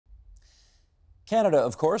Canada,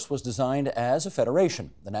 of course, was designed as a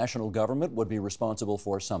federation. The national government would be responsible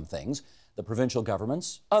for some things, the provincial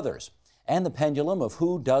governments, others. And the pendulum of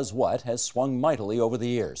who does what has swung mightily over the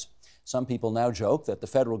years. Some people now joke that the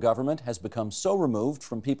federal government has become so removed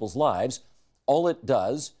from people's lives, all it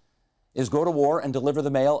does is go to war and deliver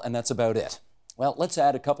the mail, and that's about it. Well, let's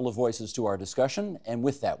add a couple of voices to our discussion, and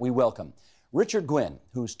with that, we welcome Richard Gwynne,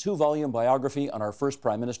 whose two-volume biography on our first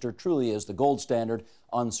Prime Minister truly is the gold standard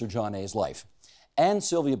on Sir John A.'s life, and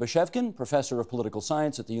Sylvia Bashevkin, Professor of Political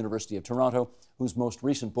Science at the University of Toronto, whose most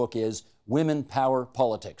recent book is Women, Power,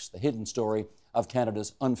 Politics, the hidden story of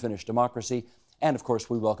Canada's unfinished democracy. And, of course,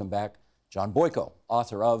 we welcome back John Boyko,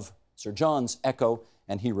 author of Sir John's Echo,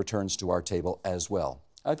 and he returns to our table as well.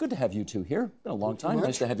 Good to have you two here. Been a long time.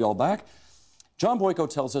 Nice to have you all back. John Boyko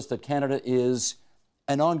tells us that Canada is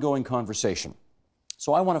an ongoing conversation.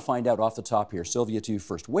 So I want to find out off the top here, Sylvia, to you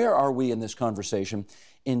first. Where are we in this conversation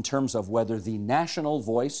in terms of whether the national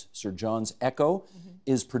voice, Sir John's Echo,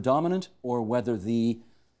 is predominant, or whether the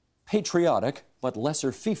patriotic but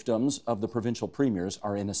lesser fiefdoms of the provincial premiers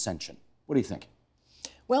are in ascension? What do you think?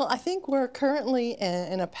 Well, I think we're currently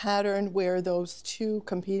in a pattern where those two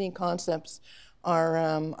competing concepts are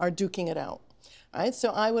duking it out. Right? So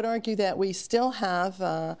I would argue that we still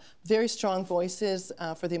have very strong voices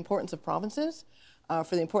for the importance of provinces,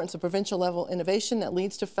 for the importance of provincial level innovation that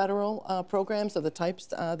leads to federal programs of the types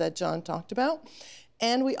that John talked about.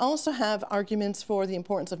 And we also have arguments for the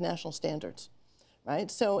importance of national standards.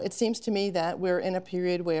 Right? So it seems to me that we're in a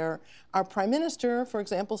period where our Prime Minister, for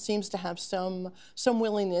example, seems to have some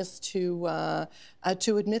willingness to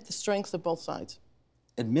admit the strengths of both sides.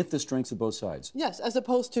 Admit the strengths of both sides? Yes, as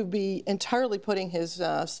opposed to be entirely putting his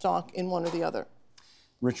stock in one or the other.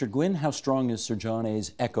 Richard Gwynne, how strong is Sir John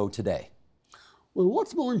A.'s Echo today? Well,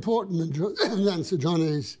 what's more important than Sir John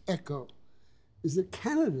A.'s Echo is that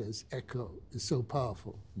Canada's Echo is so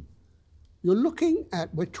powerful. You're looking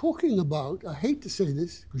at, we're talking about, I hate to say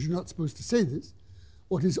this, because you're not supposed to say this,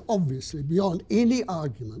 what is obviously, beyond any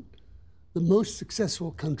argument, the most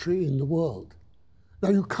successful country in the world. Now,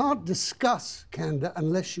 you can't discuss Canada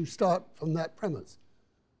unless you start from that premise.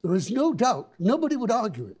 There is no doubt, nobody would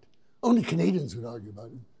argue it, only Canadians would argue about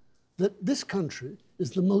it, that this country is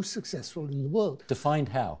the most successful in the world. Defined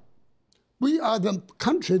how? We are the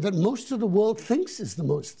country that most of the world thinks is the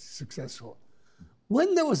most successful.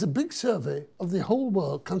 When there was a big survey of the whole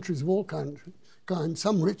world, countries of all kinds,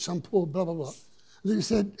 some rich, some poor, blah, blah, blah, they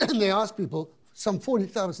said, and they asked people, some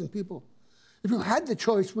 40,000 people, if you had the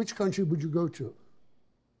choice, which country would you go to?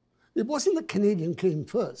 It wasn't that Canadian came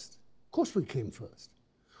first. Of course we came first.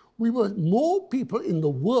 We were more people in the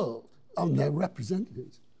world, and their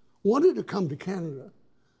representatives, wanted to come to Canada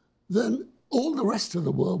than all the rest of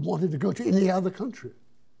the world wanted to go to any other country.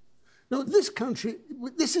 Now, this country,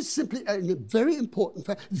 this is simply a very important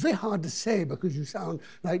fact. It's very hard to say because you sound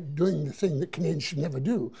like doing the thing that Canadians should never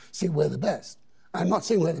do, say we're the best. I'm not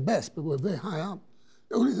saying we're the best, but we're very high up.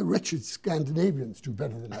 Only the wretched Scandinavians do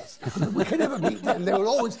better than us. We can never beat them. They will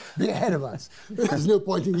always be ahead of us. There's no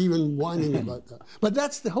point in even whining about that. But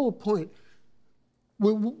that's the whole point.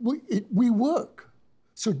 We work.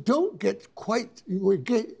 So don't get quite,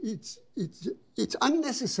 it's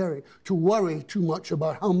unnecessary to worry too much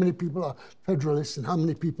about how many people are federalists and how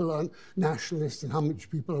many people are nationalists and how many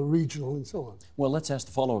people are regional and so on. Well, let's ask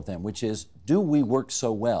the follow-up then, which is, do we work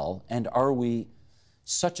so well, and are we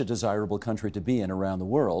such a desirable country to be in around the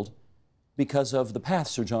world because of the path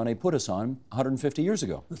Sir John A. put us on 150 years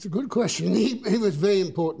ago? That's a good question. He was very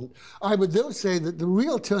important. I would though say that the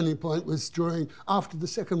real turning point was after the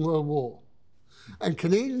Second World War. And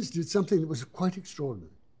Canadians did something that was quite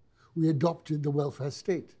extraordinary. We adopted the welfare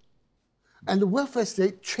state. And the welfare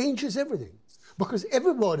state changes everything because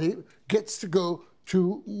everybody gets to go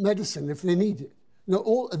to medicine if they need it. You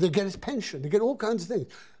know, they get a pension, they get all kinds of things.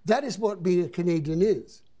 That is what being a Canadian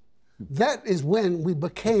is. That is when we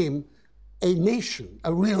became a nation,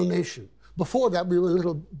 a real nation. Before that, we were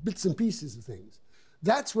little bits and pieces of things.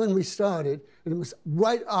 That's when we started, and it was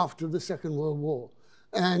right after the Second World War.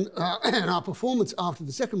 And our performance after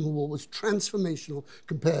the Second World War was transformational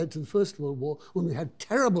compared to the First World War, when we had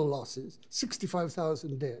terrible losses,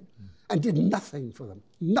 65,000 dead, and did nothing for them,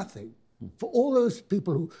 nothing. For all those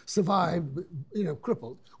people who survived, you know,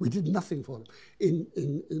 crippled, we did nothing for them.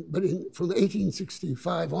 But from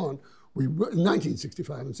 1865 on,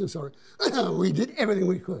 1965, I'm so sorry, we did everything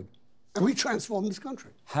we could, and we transformed this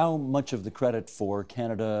country. How much of the credit for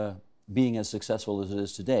Canada being as successful as it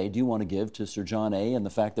is today do you want to give to Sir John A. and the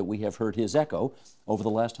fact that we have heard his echo over the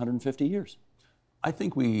last 150 years? I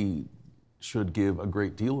think we should give a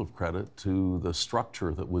great deal of credit to the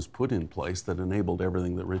structure that was put in place that enabled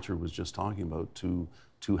everything that Richard was just talking about to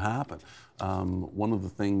happen. One of the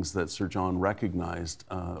things that Sir John recognized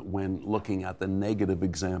when looking at the negative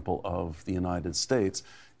example of the United States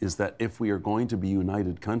is that if we are going to be a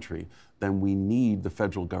united country, then we need the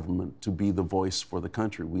federal government to be the voice for the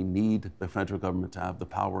country. We need the federal government to have the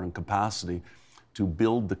power and capacity to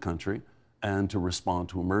build the country and to respond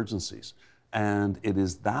to emergencies. And it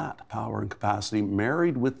is that power and capacity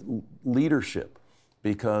married with leadership,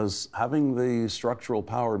 because having the structural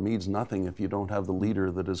power means nothing if you don't have the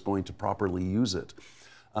leader that is going to properly use it.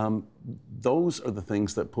 Those are the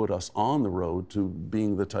things that put us on the road to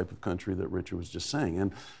being the type of country that Richard was just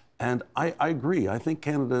saying. And I agree. I think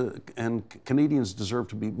Canada and Canadians deserve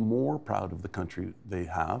to be more proud of the country they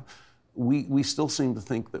have. We still seem to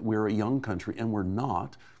think that we're a young country, and we're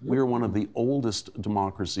not. We're one of the oldest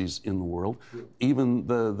democracies in the world. Even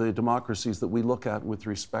the democracies that we look at with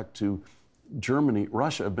respect to Germany,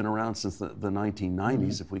 Russia have been around since the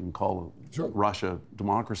 1990s, if we can call Russia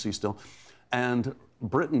democracy still. And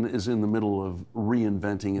Britain is in the middle of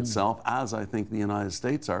reinventing itself, as I think the United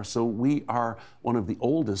States are. So we are one of the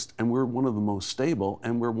oldest, and we're one of the most stable,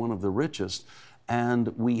 and we're one of the richest. And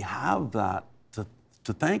we have that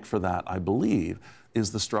to thank for that, I believe,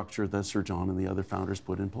 is the structure that Sir John and the other founders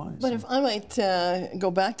put in place. But if I might go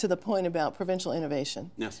back to the point about provincial innovation.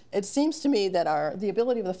 Yes. It seems to me that the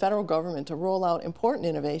ability of the federal government to roll out important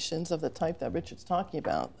innovations of the type that Richard's talking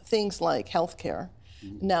about, things like healthcare,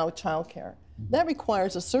 now childcare, that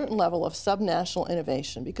requires a certain level of subnational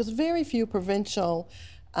innovation, because very few provincial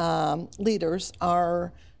leaders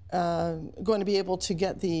are going to be able to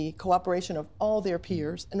get the cooperation of all their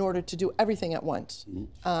peers in order to do everything at once.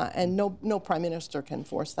 And no prime minister can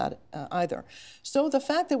force that either. So the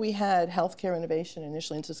fact that we had healthcare innovation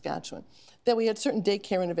initially in Saskatchewan, that we had certain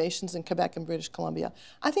daycare innovations in Quebec and British Columbia,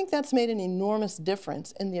 I think that's made an enormous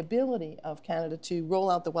difference in the ability of Canada to roll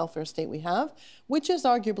out the welfare state we have, which is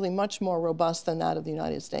arguably much more robust than that of the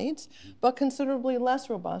United States, but considerably less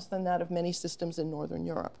robust than that of many systems in Northern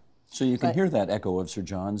Europe. So you can hear that echo of Sir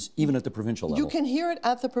John's even at the provincial level. You can hear it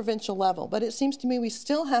at the provincial level, but it seems to me we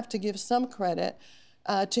still have to give some credit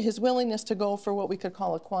to his willingness to go for what we could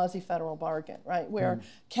call a quasi-federal bargain, right? Where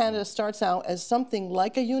Canada starts out as something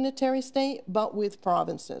like a unitary state, but with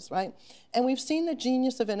provinces, right? And we've seen the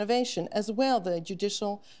genius of innovation as well, the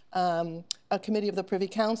judicial committee of the Privy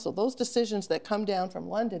Council, those decisions that come down from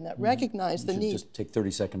London that recognize the need. Just take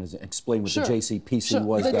 30 seconds and explain what the JCPC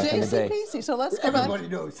was the back in the day. JCPC, so let's come on. Everybody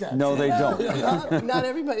knows that. No, they don't. Not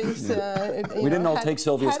everybody's. We didn't all take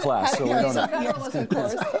Sylvia's class, so we don't know. Federalism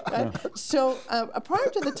course, right? So prior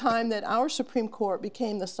to the time that our Supreme Court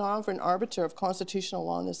became the sovereign arbiter of constitutional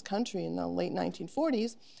law in this country in the late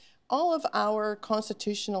 1940s, all of our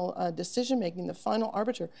constitutional decision-making, the final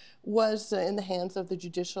arbiter, was in the hands of the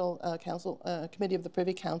Judicial Committee of the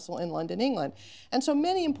Privy Council in London, England. And so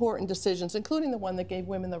many important decisions, including the one that gave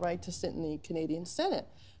women the right to sit in the Canadian Senate,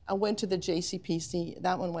 went to the JCPC.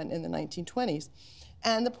 That one went in the 1920s.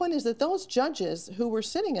 And the point is that those judges who were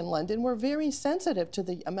sitting in London were very sensitive to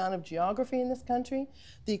the amount of geography in this country,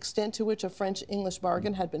 the extent to which a French-English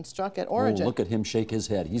bargain had been struck at origin. Oh, look at him shake his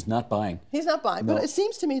head. He's not buying. He's not buying. No. But it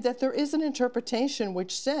seems to me that there is an interpretation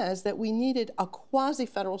which says that we needed a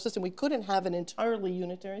quasi-federal system. We couldn't have an entirely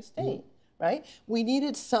unitary state, right? We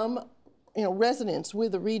needed some resonance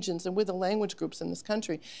with the regions and with the language groups in this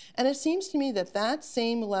country. And it seems to me that that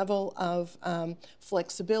same level of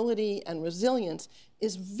flexibility and resilience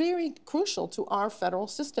is very crucial to our federal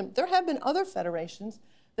system. There have been other federations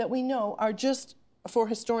that we know are just for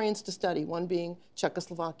historians to study, one being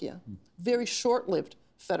Czechoslovakia. Very short-lived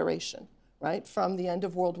federation, right, from the end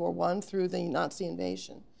of World War I through the Nazi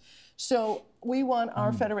invasion. So we want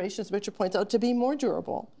our federations, Richard points out, to be more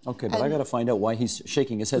durable. Okay, but I got to find out why he's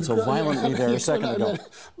shaking his head so violently there a second ago.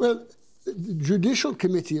 Well, the Judicial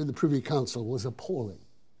Committee of the Privy Council was appalling.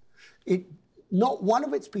 Not one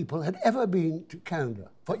of its people had ever been to Canada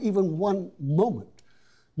for even one moment.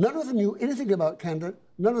 None of them knew anything about Canada.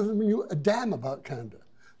 None of them knew a damn about Canada.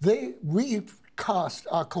 They recast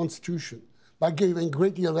our Constitution by giving a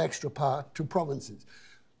great deal of extra power to provinces.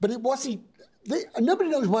 But it wasn't. Nobody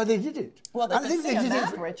knows why they did it. Well, they could see a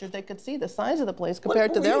map, Richard. They could see the size of the place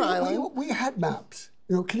compared to their island. We had maps.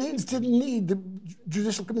 Canadians didn't need the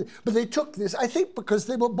Judicial Committee. But they took this, I think, because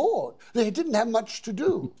they were bored. They didn't have much to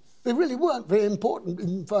do. They really weren't very important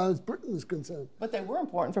as far as Britain was concerned. But they were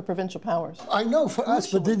important for provincial powers. I know for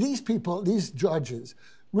us, but these people, these judges,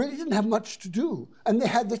 really didn't have much to do, and they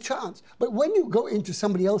had the chance. But when you go into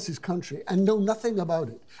somebody else's country and know nothing about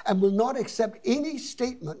it, and will not accept any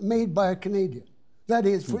statement made by a Canadian, That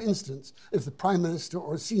is, for instance, if the Prime Minister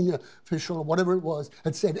or a senior official or whatever it was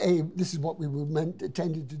had said, hey, this is what we were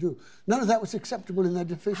intended to do. None of that was acceptable in their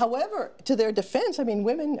defense. However, to their defense, I mean,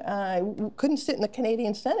 women couldn't sit in the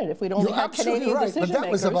Canadian Senate if we'd only had Canadian decision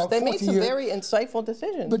makers. They made some very insightful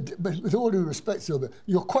decisions. But with all due respect, Sylvia,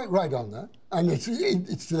 you're quite right on that, and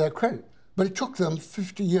it's to their credit. But it took them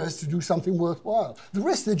 50 years to do something worthwhile. The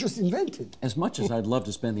rest they just invented. As much as I'd love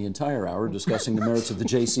to spend the entire hour discussing the merits of the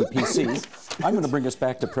JCPC, I'm going to bring us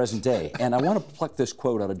back to present day. And I want to pluck this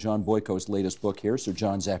quote out of John Boyko's latest book here, Sir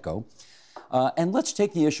John's Echo. And let's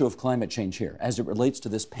take the issue of climate change here as it relates to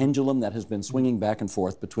this pendulum that has been swinging back and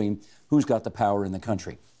forth between who's got the power in the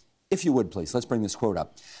country. If you would, please, let's bring this quote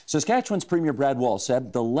up. Saskatchewan's Premier Brad Wall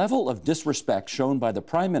said, "The level of disrespect shown by the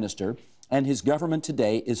Prime Minister and his government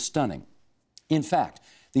today is stunning. In fact,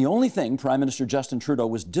 the only thing Prime Minister Justin Trudeau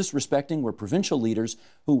was disrespecting were provincial leaders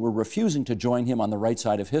who were refusing to join him on the right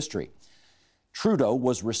side of history. Trudeau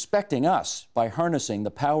was respecting us by harnessing the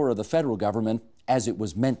power of the federal government as it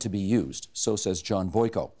was meant to be used," so says John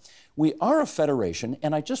Boyko. We are a federation,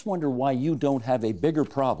 and I just wonder why you don't have a bigger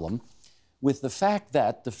problem with the fact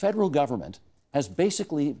that the federal government has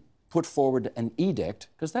basically put forward an edict,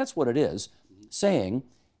 because that's what it is, saying,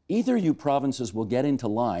 either you provinces will get into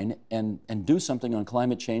line and do something on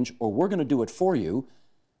climate change, or we're going to do it for you.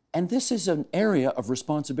 And this is an area of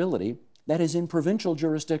responsibility that is in provincial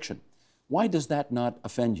jurisdiction. Why does that not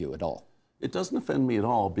offend you at all? It doesn't offend me at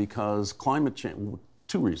all because climate change,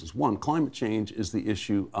 two reasons. One, climate change is the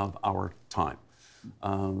issue of our time.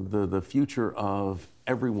 The future of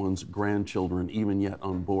everyone's grandchildren, even yet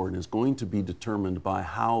unborn, is going to be determined by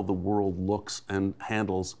how the world looks and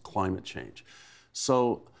handles climate change.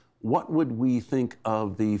 So what would we think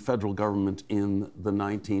of the federal government in the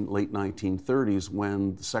late 1930s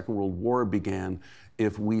when the Second World War began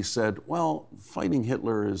if we said, well, fighting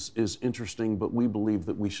Hitler is interesting, but we believe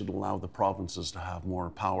that we should allow the provinces to have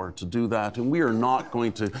more power to do that, and we are not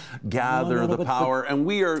going to gather the power, and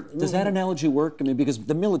we are... Does that analogy work? I mean, because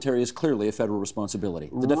the military is clearly a federal responsibility.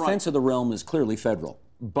 The defense of the realm is clearly federal.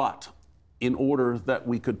 But in order that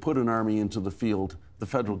we could put an army into the field, the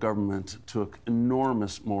federal government took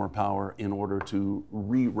enormous more power in order to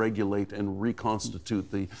re-regulate and reconstitute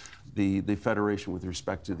the federation with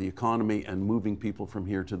respect to the economy and moving people from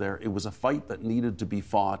here to there. It was a fight that needed to be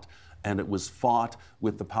fought, and it was fought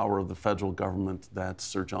with the power of the federal government that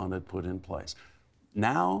Sir John had put in place.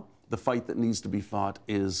 Now, the fight that needs to be fought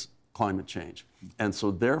is climate change. And so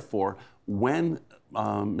therefore, when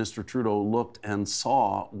Mr. Trudeau looked and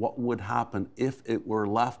saw what would happen if it were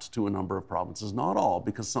left to a number of provinces, not all,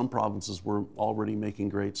 because some provinces were already making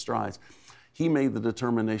great strides, he made the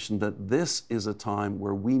determination that this is a time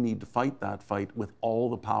where we need to fight that fight with all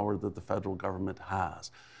the power that the federal government has.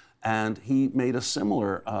 And he made a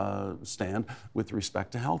similar stand with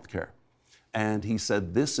respect to health care. And he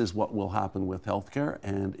said, this is what will happen with healthcare,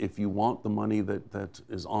 and if you want the money that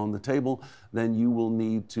is on the table, then you will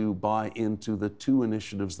need to buy into the two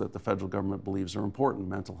initiatives that the federal government believes are important,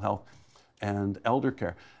 mental health and elder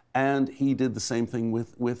care. And he did the same thing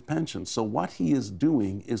with pensions. So what he is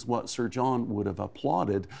doing is what Sir John would have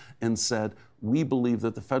applauded and said, we believe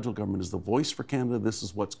that the federal government is the voice for Canada. This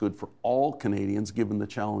is what's good for all Canadians, given the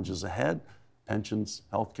challenges ahead, pensions,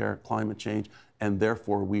 healthcare, climate change, and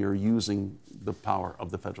therefore we are using the power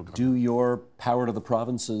of the federal government. Do your power to the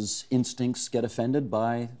provinces instincts get offended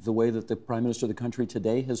by the way that the Prime Minister of the country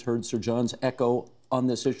today has heard Sir John's echo on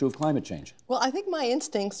this issue of climate change? Well, I think my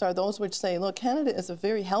instincts are those which say, look, Canada is a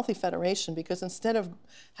very healthy federation because instead of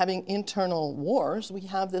having internal wars, we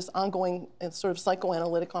have this ongoing sort of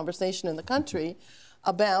psychoanalytic conversation in the country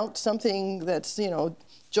about something that's, you know,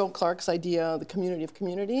 Joe Clark's idea, the community of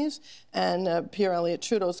communities, and Pierre Elliott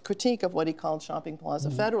Trudeau's critique of what he called shopping plaza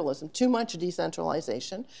federalism, too much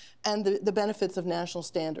decentralization, and the benefits of national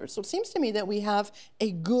standards. So it seems to me that we have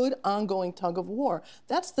a good ongoing tug of war.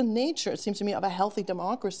 That's the nature, it seems to me, of a healthy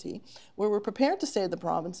democracy, where we're prepared to say to the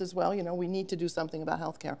provinces, well, you know, we need to do something about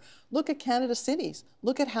healthcare. Look at Canada's cities.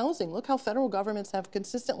 Look at housing. Look how federal governments have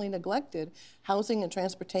consistently neglected housing and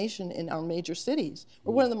transportation in our major cities.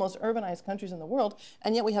 We're one of the most urbanized countries in the world,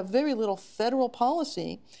 and yet we have very little federal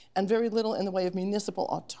policy and very little in the way of municipal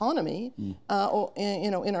autonomy, you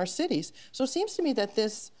know, in our cities. So it seems to me that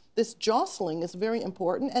this jostling is very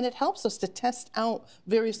important, and it helps us to test out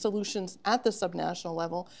various solutions at the subnational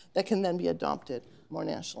level that can then be adopted more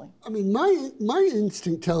nationally. I mean, my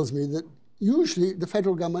instinct tells me that usually the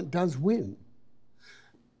federal government does win.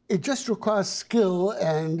 It just requires skill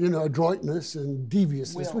and, you know, adroitness and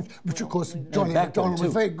deviousness, which of course Johnny MacDonald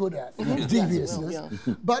was very good at, deviousness.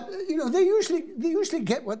 But you know, they usually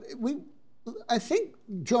get what I think,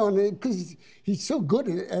 John, because he's so good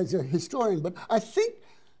as a historian, but I think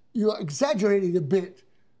you're exaggerating a bit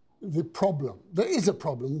the problem. There is a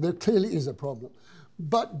problem. There clearly is a problem.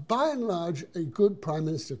 But by and large, a good prime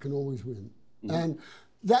minister can always win. And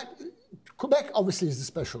that, Quebec obviously is a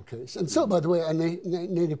special case. And so, by the way, are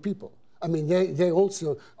Native people. I mean, they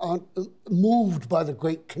also aren't moved by the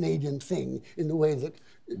great Canadian thing in the way that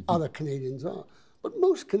other Canadians are. But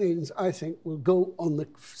most Canadians, I think, will go on the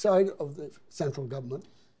side of the central government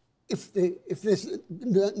if there's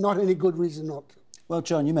not any good reason not to. Well,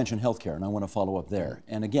 John, you mentioned healthcare, and I want to follow up there.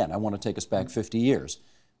 And again, I want to take us back 50 years.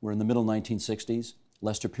 We're in the middle 1960s.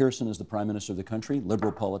 Lester Pearson is the Prime Minister of the country,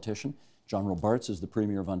 Liberal politician. John Robarts is the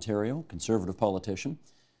Premier of Ontario, Conservative politician.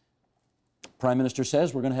 Prime Minister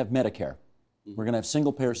says we're going to have Medicare. We're going to have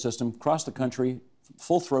single-payer system across the country,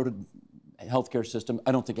 full-throated healthcare system.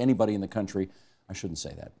 I don't think anybody in the country, I shouldn't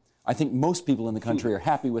say that. I think most people in the country are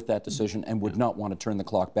happy with that decision and would not want to turn the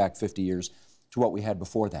clock back 50 years to what we had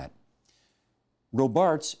before that.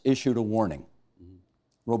 Robarts issued a warning.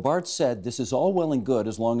 Robarts said this is all well and good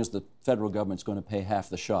as long as the federal government's going to pay half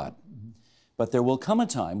the shot. But there will come a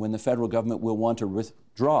time when the federal government will want to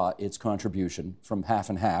withdraw its contribution from half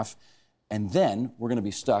and half, and then we're going to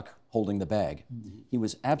be stuck holding the bag. He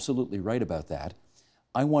was absolutely right about that.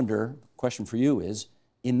 I wonder, question for you is,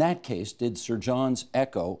 in that case, did Sir John's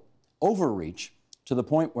echo overreach to the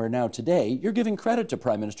point where now today you're giving credit to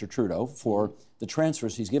Prime Minister Trudeau for the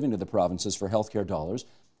transfers he's giving to the provinces for healthcare dollars,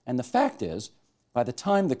 and the fact is, by the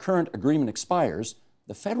time the current agreement expires,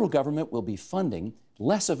 the federal government will be funding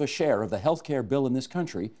less of a share of the healthcare bill in this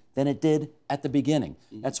country than it did at the beginning.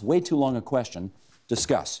 That's way too long a question.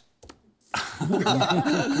 Discuss.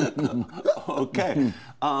 Okay.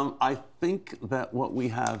 I think that what we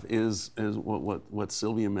have is what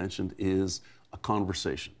Sylvia mentioned is a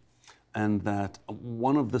conversation. And that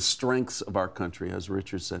one of the strengths of our country, as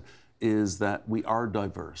Richard said, is that we are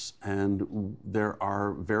diverse and there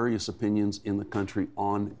are various opinions in the country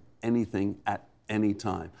on anything at any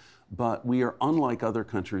time. But we are unlike other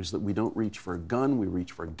countries that we don't reach for a gun, we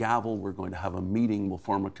reach for a gavel, we're going to have a meeting, we'll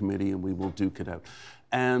form a committee and we will duke it out.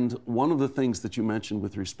 And one of the things that you mentioned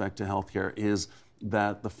with respect to healthcare is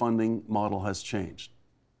that the funding model has changed.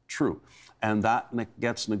 True. And that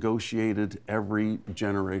gets negotiated every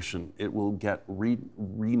generation. It will get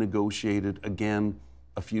renegotiated again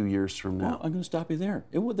a few years from now. Well, I'm going to stop you there.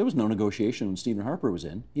 There was no negotiation when Stephen Harper was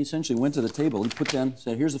in. He essentially went to the table, he put down,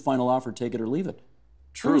 said, here's the final offer, take it or leave it.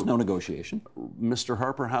 True. There was no negotiation. Mr.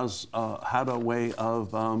 Harper has had a way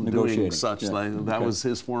of doing such. Yeah. That was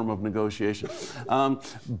his form of negotiation.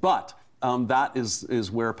 But that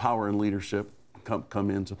is where power and leadership come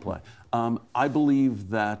into play. I believe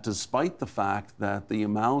that despite the fact that the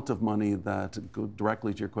amount of money that, go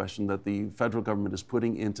directly to your question, that the federal government is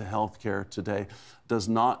putting into healthcare today does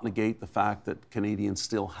not negate the fact that Canadians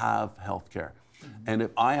still have healthcare. And if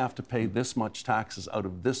I have to pay this much taxes out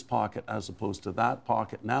of this pocket as opposed to that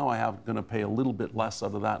pocket, now I am going to pay a little bit less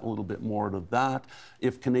out of that, a little bit more out of that.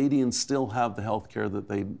 If Canadians still have the health care that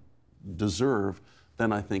they deserve,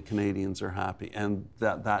 then I think Canadians are happy. And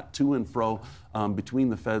that to and fro between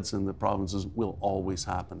the feds and the provinces will always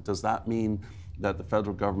happen. Does that mean that the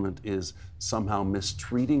federal government is somehow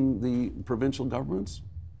mistreating the provincial governments?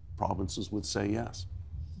 Provinces would say yes.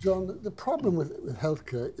 John, the problem with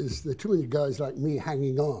healthcare is there are too many guys like me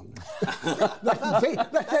hanging on.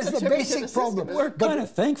 That's the basic problem. We're kind of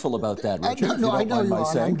thankful about that, Richard. No, I know you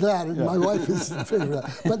are. I'm glad, and my wife is figuring it out.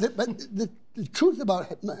 But the truth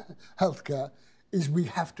about healthcare is we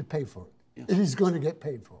have to pay for it. Yeah. It is going to get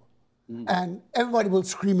paid for. And everybody will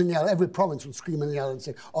scream and yell, every province will scream and yell and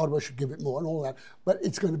say, Ottawa should give it more and all that, but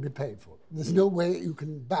it's going to be paid for. There's no way you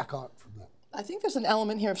can back out from that. I think there's an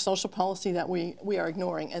element here of social policy that we are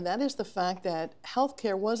ignoring, and that is the fact that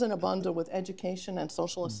healthcare was in a bundle with education and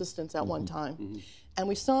social assistance at one time. And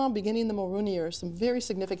we saw, beginning in the Mulroney years, some very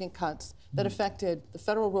significant cuts that affected the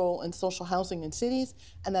federal role in social housing in cities,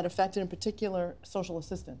 and that affected, in particular, social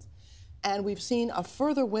assistance. And we've seen a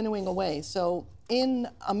further winnowing away. So in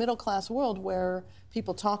a middle-class world where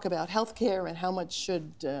people talk about healthcare and how much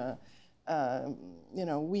should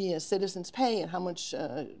we as citizens pay and how much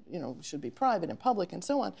should be private and public and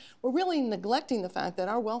so on, we're really neglecting the fact that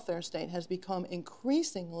our welfare state has become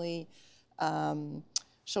increasingly,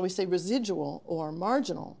 shall we say, residual or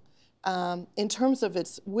marginal in terms of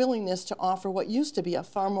its willingness to offer what used to be a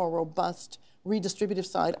far more robust redistributive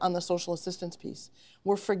side on the social assistance piece.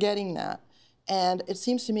 We're forgetting that. And it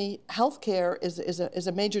seems to me healthcare is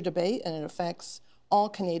a major debate, and it affects all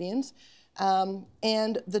Canadians.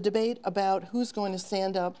 And the debate about who's going to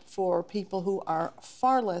stand up for people who are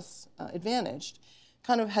far less advantaged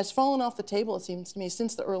kind of has fallen off the table, it seems to me,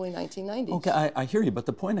 since the early 1990s. Okay, I hear you, but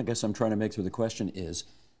the point I guess I'm trying to make through the question is,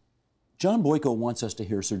 John Boyko wants us to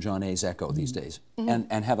hear Sir John A.'s echo these days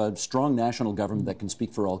and have a strong national government that can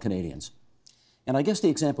speak for all Canadians. And I guess the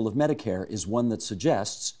example of Medicare is one that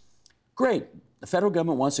suggests, great, the federal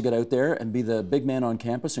government wants to get out there and be the big man on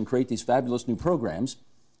campus and create these fabulous new programs,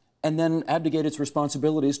 and then abdicate its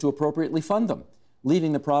responsibilities to appropriately fund them,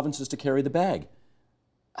 leaving the provinces to carry the bag.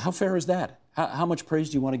 How fair is that? How much praise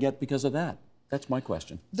do you want to get because of that? That's my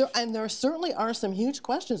question. There certainly are some huge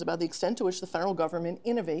questions about the extent to which the federal government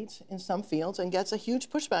innovates in some fields and gets a huge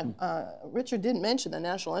pushback. Richard didn't mention the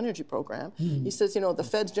National Energy Program. He says, you know, the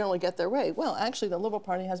feds generally get their way. Well, actually, the Liberal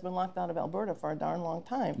Party has been locked out of Alberta for a darn long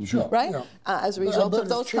time, right? Yeah. As a result of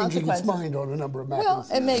those consequences. Its mind on a number of matters. Well,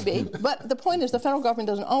 it may be, but the point is the federal government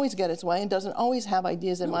doesn't always get its way and doesn't always have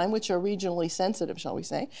ideas in mind which are regionally sensitive, shall we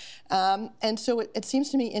say. And so it seems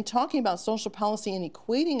to me, in talking about social policy and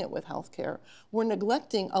equating it with health care, we're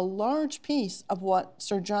neglecting a large piece of what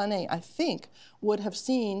Sir John A., I think, would have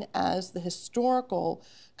seen as the historical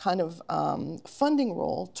kind of funding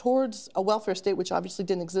role towards a welfare state, which obviously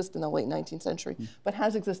didn't exist in the late 19th century, but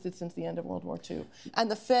has existed since the end of World War II. And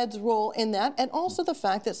the Fed's role in that, and also the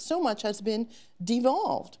fact that so much has been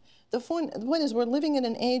devolved. The point is we're living in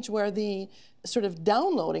an age where the sort of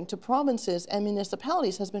downloading to provinces and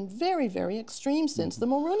municipalities has been very, very extreme since the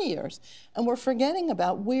Mulroney years. And we're forgetting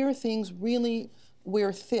about where things really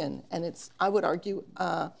wear thin. And it's, I would argue,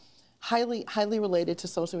 highly related to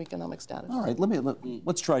socioeconomic status. All right,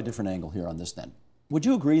 let's try a different angle here on this then. Would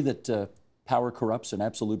you agree that power corrupts and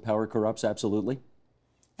absolute power corrupts absolutely?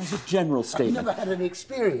 As a general statement. I've never had any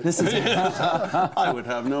experience. This is I would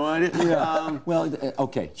have no idea. Yeah. Well,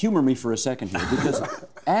 okay, humor me for a second here, because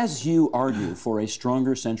as you argue for a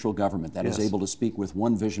stronger central government that is able to speak with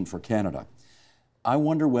one vision for Canada, I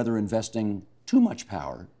wonder whether investing too much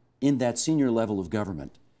power in that senior level of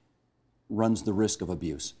government runs the risk of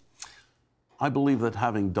abuse. I believe that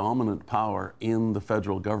having dominant power in the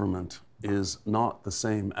federal government is not the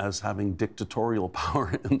same as having dictatorial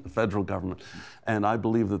power in the federal government. And I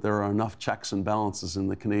believe that there are enough checks and balances in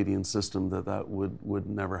the Canadian system that would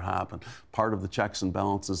never happen. Part of the checks and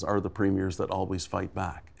balances are the premiers that always fight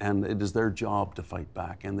back. And it is their job to fight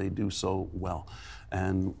back, and they do so well.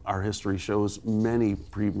 And our history shows many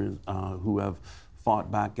premiers who have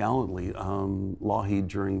fought back gallantly. Lougheed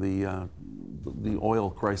during the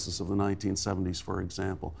oil crisis of the 1970s, for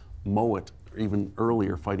example. Mowat, even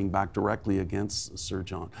earlier, fighting back directly against Sir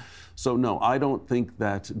John. So no, I don't think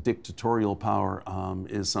that dictatorial power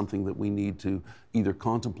is something that we need to either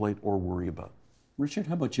contemplate or worry about. Richard,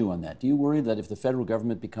 how about you on that? Do you worry that if the federal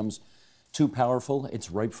government becomes too powerful,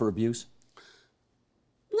 it's ripe for abuse?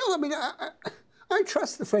 No, I mean, I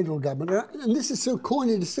trust the federal government, and this is so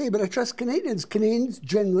corny to say, but I trust Canadians. Canadians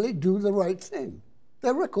generally do the right thing.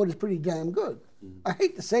 Their record is pretty damn good. I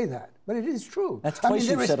hate to say that, but it is true. That's twice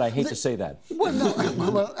you've said I hate to say that. Well,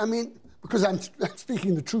 no, well, I mean, because I'm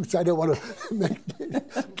speaking the truth, so I don't want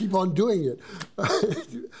to keep on doing it.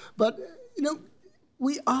 But, you know,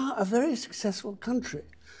 we are a very successful country,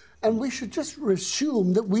 and we should just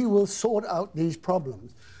assume that we will sort out these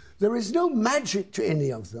problems. There is no magic to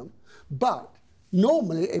any of them, but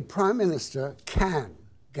normally a prime minister can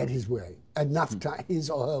get his way, enough time, his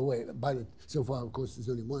or her way. So far, of course, there's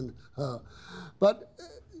only one her. But,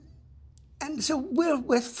 and so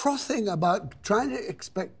we're frothing about trying to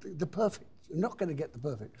expect the perfect. You're not going to get the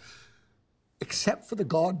perfect, except for the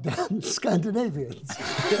goddamn Scandinavians.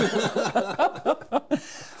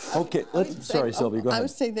 Okay, sorry, Sylvia, go ahead. I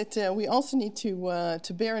would say that we also need to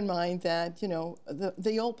bear in mind that, you know,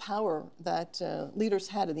 the old power that leaders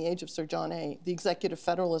had in the age of Sir John A., the executive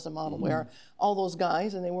federalism model, where all those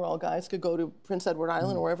guys, and they were all guys, could go to Prince Edward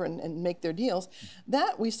Island or wherever and make their deals,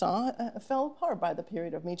 that we saw fell apart by the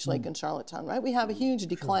period of Meech Lake and Charlottetown, right? We have a huge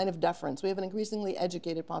decline of deference. We have an increasingly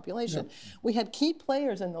educated population. We had key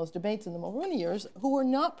players in those debates in the Mulroney years who were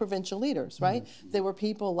not provincial leaders, right? They were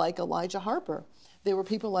people like Elijah Harper. There were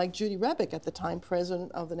people like Judy Rebick, at the time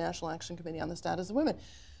president of the National Action Committee on the Status of Women.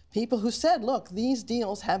 People who said, look, these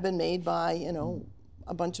deals have been made by, you know,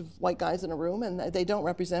 a bunch of white guys in a room, and they don't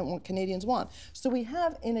represent what Canadians want. So we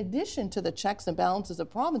have, in addition to the checks and balances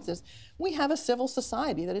of provinces, we have a civil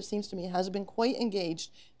society that, it seems to me, has been quite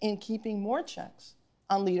engaged in keeping more checks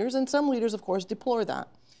on leaders. And some leaders, of course, deplore that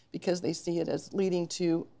because they see it as leading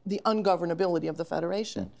to the ungovernability of the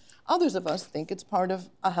Federation. Others of us think it's part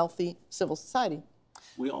of a healthy civil society.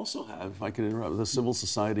 We also have, if I can interrupt, the civil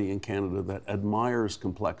society in Canada that admires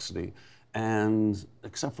complexity and,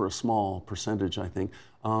 except for a small percentage, I think,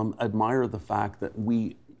 admire the fact that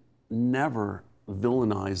we never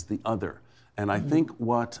villainize the other. And I think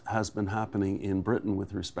what has been happening in Britain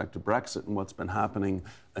with respect to Brexit and what's been happening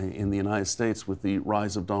in the United States with the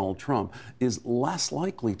rise of Donald Trump is less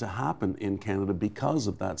likely to happen in Canada because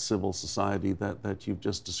of that civil society that you've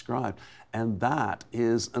just described. And that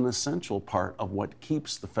is an essential part of what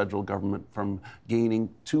keeps the federal government from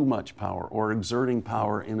gaining too much power or exerting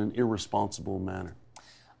power in an irresponsible manner.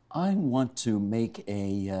 I want to make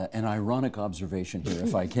an ironic observation here,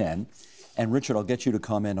 if I can. And Richard, I'll get you to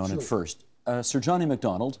comment on it first. Sir John A.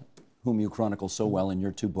 Macdonald, whom you chronicle so well in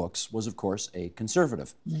your two books, was, of course, a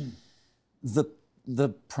conservative. The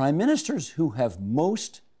prime ministers who have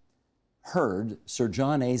most heard Sir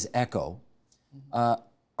John A.'s echo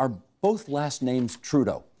are both last names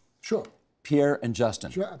Trudeau. Sure. Pierre and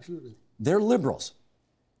Justin. Sure, absolutely. They're liberals.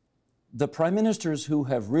 The prime ministers who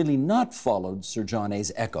have really not followed Sir John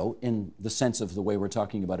A.'s echo, in the sense of the way we're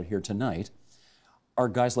talking about it here tonight, are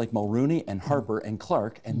guys like Mulroney and Harper and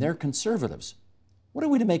Clark, and they're conservatives. What are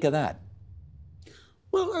we to make of that?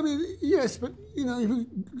 Well, I mean, yes, but, you know, if you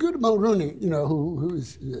go to Mulroney, you know,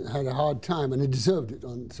 who's had a hard time, and he deserved it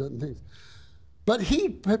on certain things. But he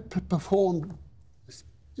performed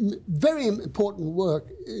very important work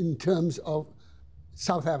in terms of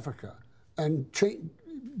South Africa and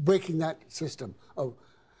breaking that system.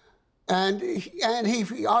 And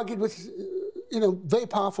he argued with, you know, very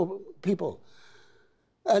powerful people.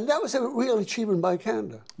 And that was a real achievement by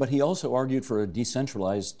Canada. But he also argued for a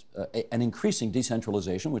decentralized, an increasing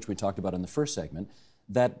decentralization, which we talked about in the first segment,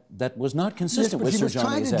 that was not consistent with Sir John A.'s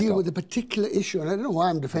echo. He was trying to deal with a particular issue, and I don't know why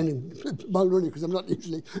I'm defending Mulroney, because I'm not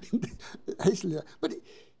usually hastily, but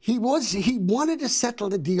he wanted to settle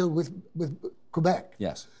the deal with Quebec.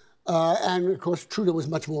 Yes. And of course, Trudeau was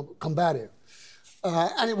much more combative.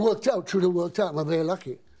 And it worked out. Trudeau worked out. We're very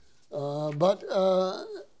lucky. But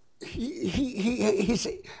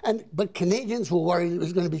Canadians were worried it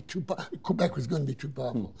was going to be Quebec was going to be too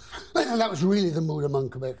powerful. And that was really the mood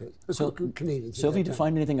among Quebecers, Canadians. Sylvie, do you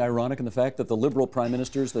find anything ironic in the fact that the Liberal prime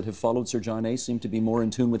ministers that have followed Sir John A. seem to be more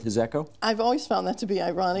in tune with his echo? I've always found that to be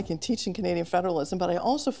ironic in teaching Canadian federalism, but I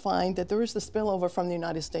also find that there is the spillover from the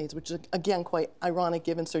United States, which is, again, quite ironic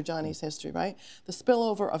given Sir John A.'s history, right? The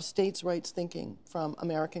spillover of states' rights thinking from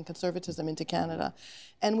American conservatism into Canada.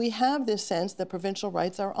 And we have this sense that provincial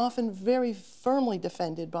rights are often very firmly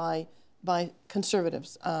defended by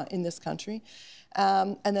conservatives in this country,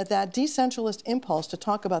 and that decentralist impulse to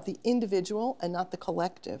talk about the individual and not the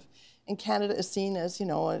collective in Canada is seen as, you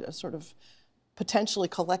know, a sort of potentially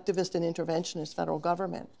collectivist and interventionist federal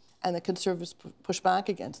government, and the conservatives push back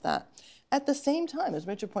against that. At the same time, as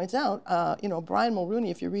Richard points out, you know, Brian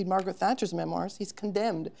Mulroney, if you read Margaret Thatcher's memoirs, he's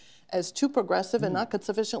condemned as too progressive and not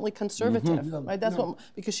sufficiently conservative, right? That's what,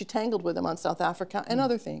 because she tangled with him on South Africa and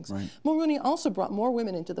other things. Right. Mulroney also brought more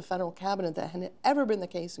women into the federal cabinet than had ever been the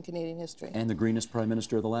case in Canadian history. And the greenest prime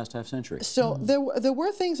minister of the last half century. So there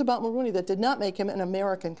were things about Mulroney that did not make him an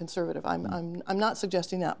American conservative. I'm not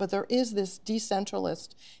suggesting that, but there is this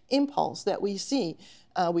decentralist impulse that we see.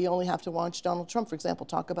 We only have to watch Donald Trump, for example,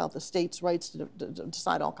 talk about the states' rights to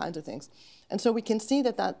decide all kinds of things. And so we can see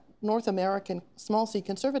that North American small c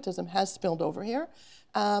conservatism has spilled over here,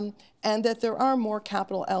 and that there are more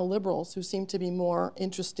capital L liberals who seem to be more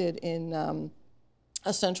interested in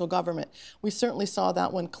a central government. We certainly saw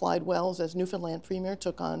that when Clyde Wells, as Newfoundland Premier,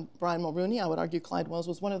 took on Brian Mulroney. I would argue Clyde Wells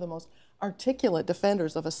was one of the most articulate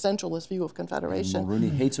defenders of a centralist view of Confederation. And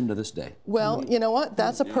Mulroney hates him to this day. Well, you know what?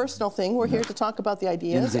 That's a personal thing. We're here to talk about the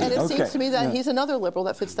ideas. Indeed. And it seems to me that he's another liberal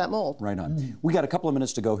that fits that mold. Right on. We got a couple of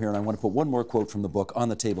minutes to go here, and I want to put one more quote from the book on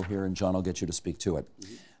the table here, and John, I'll get you to speak to it.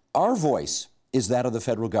 Our voice is that of the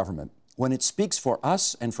federal government. When it speaks for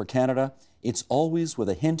us and for Canada, it's always with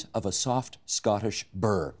a hint of a soft Scottish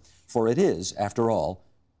burr, for it is, after all,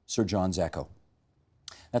 Sir John's echo.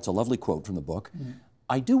 That's a lovely quote from the book.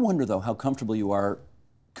 I do wonder, though, how comfortable you are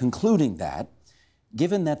concluding that,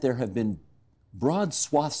 given that there have been broad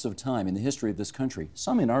swaths of time in the history of this country,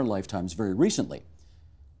 some in our lifetimes very recently,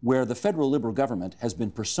 where the federal Liberal government has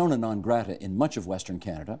been persona non grata in much of Western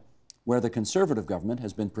Canada, where the Conservative government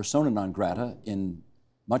has been persona non grata in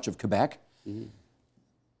much of Quebec.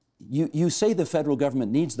 You say the federal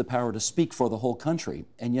government needs the power to speak for the whole country,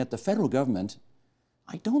 and yet the federal government,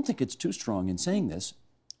 I don't think it's too strong in saying this,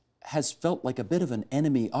 has felt like a bit of an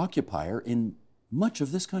enemy occupier in much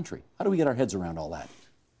of this country. How do we get our heads around all that?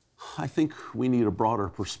 I think we need a broader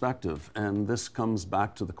perspective, and this comes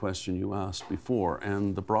back to the question you asked before.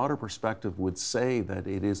 And the broader perspective would say that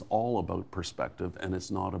it is all about perspective and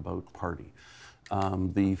it's not about party.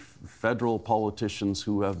 The federal politicians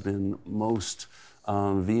who have been most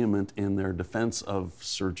vehement in their defense of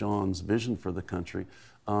Sir John's vision for the country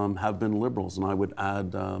have been Liberals. And I would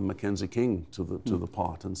add Mackenzie King to the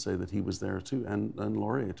pot and say that he was there too, and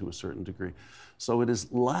Laurier to a certain degree. So it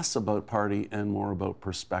is less about party and more about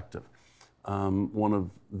perspective. One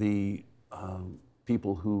of the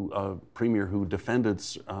people premier who defended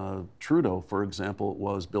Trudeau, for example,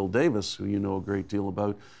 was Bill Davis, who you know a great deal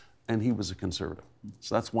about, and he was a conservative.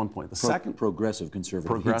 So that's one point. The second, progressive conservative.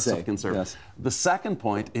 Progressive conservative. Yes. The second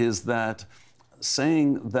point is that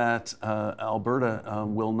saying that Alberta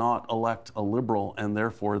will not elect a Liberal and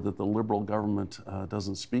therefore that the Liberal government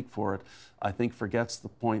doesn't speak for it, I think forgets the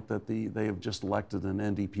point that they have just elected an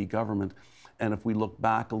NDP government. And if we look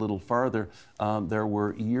back a little farther, there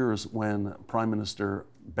were years when Prime Minister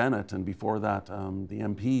Bennett, and before that the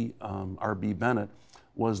MP, R.B. Bennett,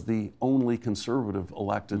 was the only Conservative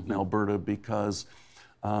elected in Alberta because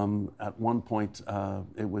at one point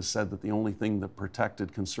it was said that the only thing that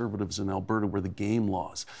protected Conservatives in Alberta were the game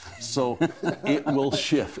laws. So it will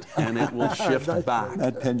shift, and it will shift back.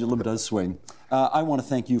 That pendulum does swing. I want to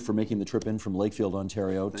thank you for making the trip in from Lakefield,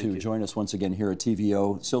 Ontario to join us once again here at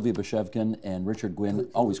TVO. Sylvia Bashevkin and Richard Gwynn,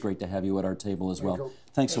 always great to have you at our table as well.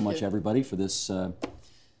 Thanks so much, everybody, for this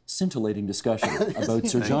scintillating discussion about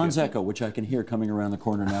Sir John's Echo, which I can hear coming around the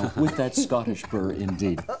corner now with that Scottish burr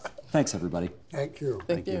indeed. Thanks, everybody. Thank you.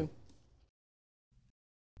 Thank you.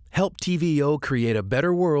 Help TVO create a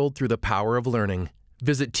better world through the power of learning.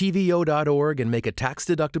 Visit TVO.org and make a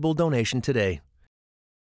tax-deductible donation today.